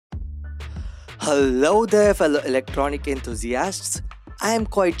Hello there, fellow electronic enthusiasts. I am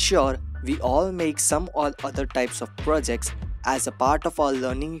quite sure we all make some or other types of projects as a part of our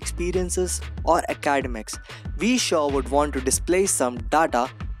learning experiences or academics. We sure would want to display some data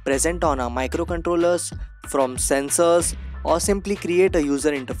present on our microcontrollers from sensors or simply create a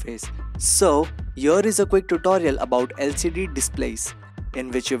user interface. So, here is a quick tutorial about LCD displays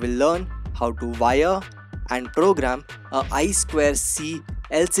in which you will learn how to wire and program a I2C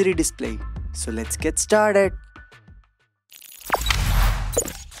LCD display. So let's get started.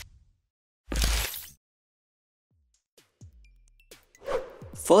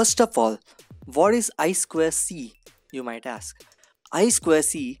 First of all, what is I2C? You might ask.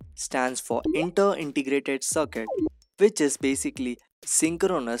 I2C stands for Inter-Integrated Circuit, which is basically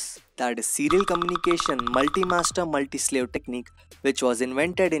synchronous, that is serial communication multi-master multi-slave technique, which was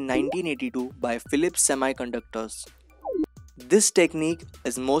invented in 1982 by Phillips semiconductors. This technique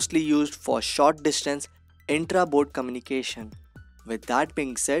is mostly used for short distance intra-board communication. With that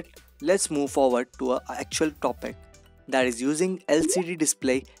being said, let's move forward to our actual topic, that is using LCD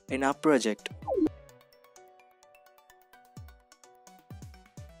display in our project.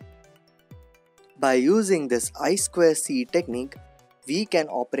 By using this I2C technique, we can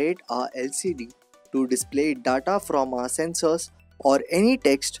operate our LCD to display data from our sensors or any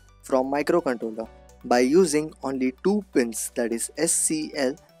text from microcontroller by using only two pins, that is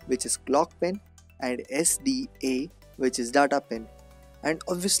SCL, which is clock pin, and SDA, which is data pin, and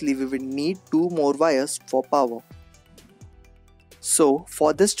obviously we will need two more wires for power. So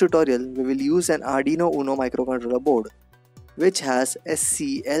for this tutorial we will use an Arduino UNO microcontroller board which has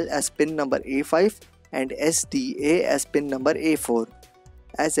SCL as pin number A5 and SDA as pin number A4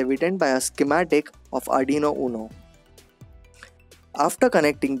 as evident by a schematic of Arduino UNO. After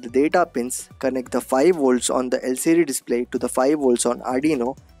connecting the data pins, connect the 5 volts on the LCD display to the 5 volts on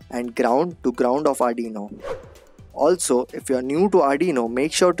Arduino and ground to ground of Arduino. Also, if you are new to Arduino,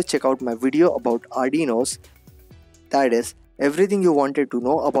 make sure to check out my video about Arduinos, that is, everything you wanted to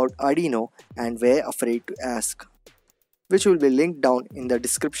know about Arduino and were afraid to ask, which will be linked down in the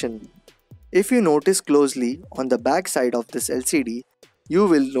description. If you notice closely on the back side of this LCD, you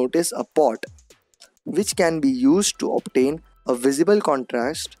will notice a pot, which can be used to obtain a visible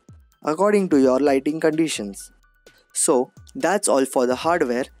contrast according to your lighting conditions. So that's all for the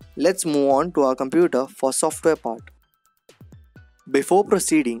hardware. Let's move on to our computer for software part. Before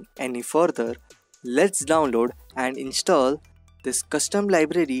proceeding any further, let's download and install this custom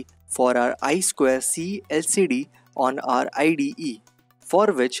library for our I2C L.C.D on our IDE,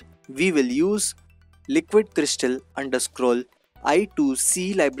 for which we will use liquid crystal _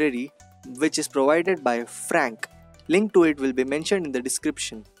 I2C library, which is provided by Frank. Link to it will be mentioned in the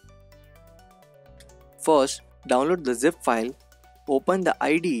description. First, download the zip file, open the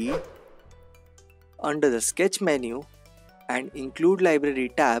IDE, under the sketch menu and include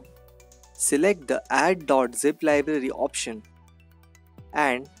library tab, select the add.zip library option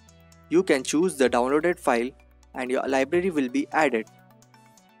and you can choose the downloaded file and your library will be added.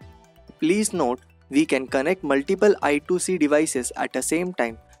 Please note, we can connect multiple I2C devices at the same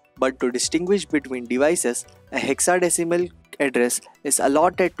time, but to distinguish between devices, a hexadecimal address is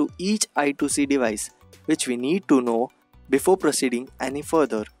allotted to each I2C device, which we need to know before proceeding any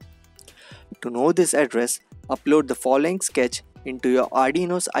further. To know this address, upload the following sketch into your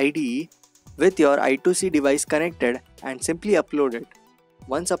Arduino's IDE with your I2C device connected and simply upload it.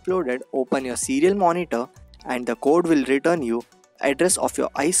 Once uploaded, open your serial monitor and the code will return you address of your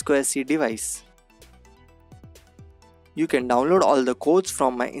I2C device. You can download all the codes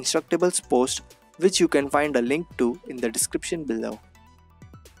from my Instructables post, which you can find a link to in the description below.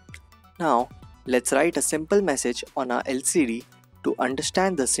 Now, let's write a simple message on our LCD to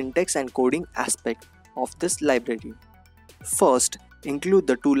understand the syntax and coding aspect of this library. First, include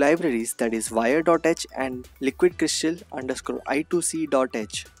the two libraries, that is wire.h and liquid crystal _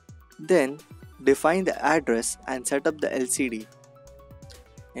 I2C.h. Then, define the address and set up the LCD.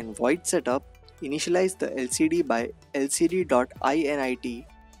 In void setup, initialize the LCD by lcd.init.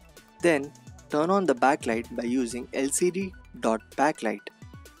 Then, turn on the backlight by using lcd.backlight.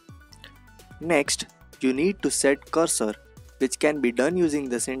 Next, you need to set cursor, which can be done using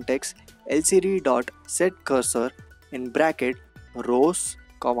the syntax lcd.setCursor in bracket rows,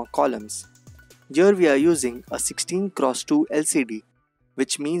 columns. Here we are using a 16x2 LCD,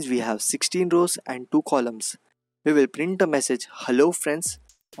 which means we have 16 rows and 2 columns. We will print a message "Hello friends"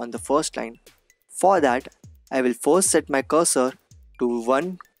 on the first line. For that, I will first set my cursor to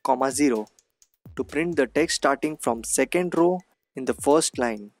 1, 0 to print the text starting from second row in the first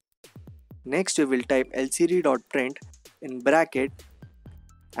line. Next we will type lcd.print in bracket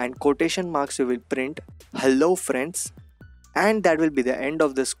and quotation marks you will print hello friends, and that will be the end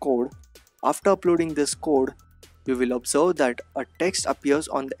of this code. After uploading this code, you will observe that a text appears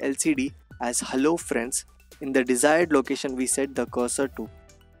on the LCD as hello friends in the desired location we set the cursor to,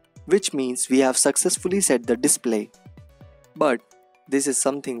 which means we have successfully set the display. But this is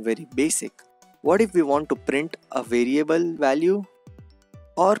something very basic. What if we want to print a variable value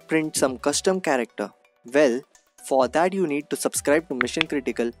or print some custom character? Well, for that you need to subscribe to Mission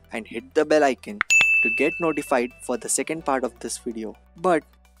Critical and hit the bell icon to get notified for the second part of this video. But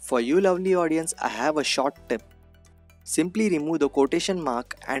for you lovely audience, I have a short tip. Simply remove the quotation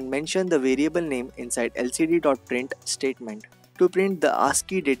mark and mention the variable name inside lcd.print statement to print the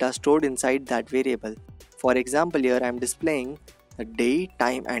ASCII data stored inside that variable. For example, here I am displaying the day,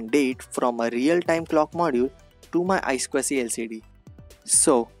 time and date from a real-time clock module to my I2C LCD.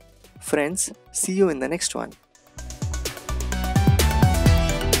 So, friends, see you in the next one.